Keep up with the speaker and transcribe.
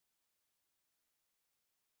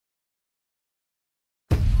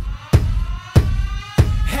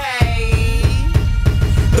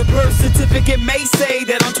traffic, it may say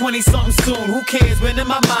that I'm 20-something soon. Who cares when in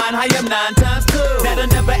my mind I am 9 times 2? That'll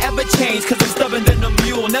never ever change, cause I'm stubborn than a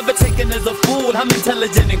mule. Never taken as a fool, I'm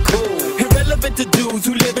intelligent and cool. Irrelevant to dudes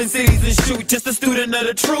who live in cities and shoot. Just a student of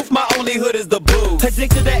the truth, my only hood is the booze.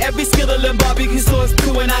 Addicted to every Skittle and barbecue sauce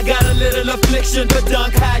too. And I got a little affliction for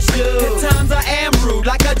dunk high shoes. At times I am rude,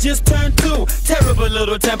 like I just turned 2. Terrible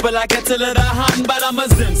little temper like a till of the hunting. But I'm a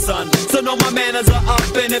Zen son, so know my manners are up.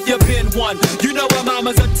 And if you've been one, you know our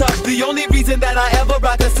mamas are tough. The only reason that I ever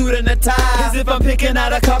rock a suit and a tie is if I'm picking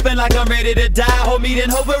out a coffin like I'm ready to die. Homie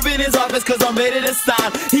then over in his office cause I'm ready to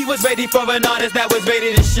sign. He was ready for an artist that was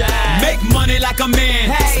ready to shine. Make money like a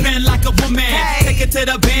man, spend like a woman. Take it to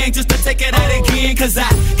the bank just to take it out again. Cause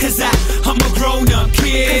I'm a grown-up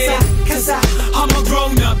kid. I'm a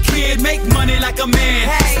grown-up kid. Make money like a man,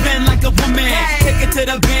 spend like a woman. Take it to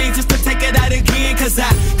the bank just to take it out again. Cause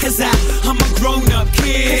I'm a grown-up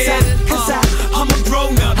kid. I'm a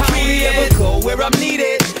grown-up kid. I only ever go where I'm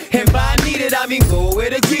needed, and by needed I mean go where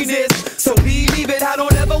the grease is. So believe it, I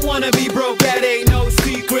don't ever wanna be broke, that ain't no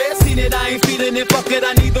secret. Seen it, I ain't feeling it, fuck it,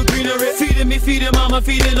 I need the greenery. Feeding me, feeding mama,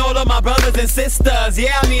 feeding all of my brothers and sisters.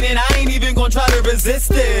 Yeah, I mean it, I ain't even gonna try to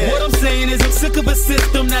resist it. What I'm saying is I'm sick of a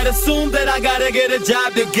system that assumes that I gotta get a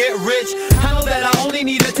job to get rich. I know that I only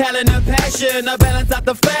need a talent and passion to balance out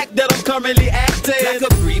the fact that I'm currently acting like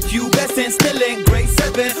a prepubescent, still in grade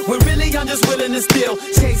 7. When really I'm just willing to still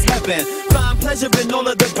chase heaven. Find pleasure in all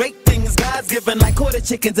of the great things God's given, like quarter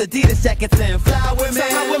chickens, Adidas jackets, and fly women. So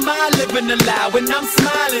how am I living a lie when I'm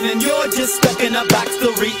smiling and you're just stuck in a box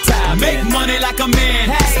to retire? Make money like a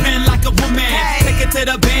man, spend like a woman. Take it to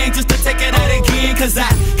the bank just to take it out again. Cause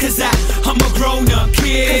I'm a grown-up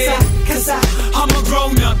kid. I'm a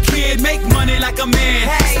grown-up kid. Make money like a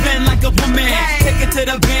man, spend like a woman. Take it to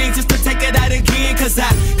the bank just to take it out again. Cause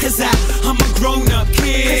I'm a grown-up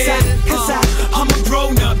kid. I'm a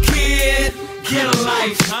grown-up kid. Get a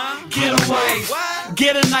life, get a wife,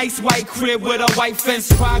 get a nice white crib with a white fence.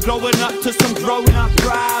 Try growing up to some grown-up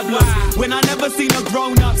problems when I never seen a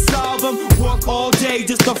grown-up solve them. Work all day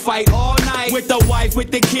just to fight all night with the wife,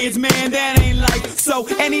 with the kids, man, that ain't life. So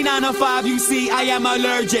any 9 to 5 you see, I am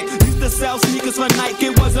allergic. Used to sell sneakers for Nike,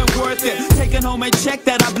 it wasn't worth it. Taking home a check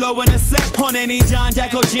that I blow in a set on any John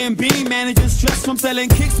Jack or Jim Beam. Managing stress from selling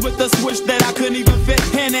kicks with the switch that I couldn't even fit.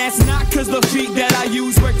 And that's not cause the feet that I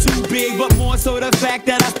used were too big, but more so the fact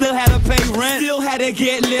that I still had to pay rent. Still had to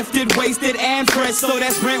get lifted, wasted, and fresh. So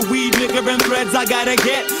that's rent, weed, liquor, and threads I gotta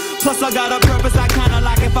get. Plus I got a purpose I kinda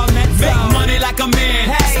like if I met. Make money like a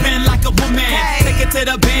man, spend like a woman. Take it to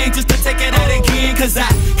the bank just to take it out again. Cause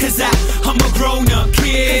I'm a grown-up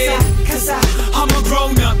kid. I'm a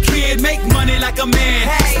grown-up kid. Make money like a man,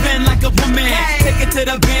 spend like a woman. Take it to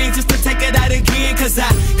the bank just to take it out again. Cause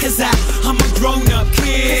I'm a grown-up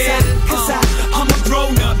kid. I'm a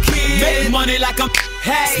grown-up kid. Make money like a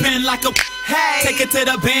spend like a take it to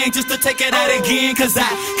the bank just to take it out again. Cause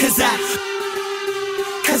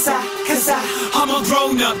I'm a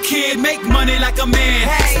grown-up kid. Make money like a man,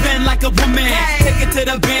 spend like a woman. Take it to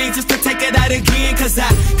the bank just to take it out again. Cause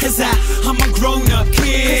I'm a grown-up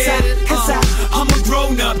kid.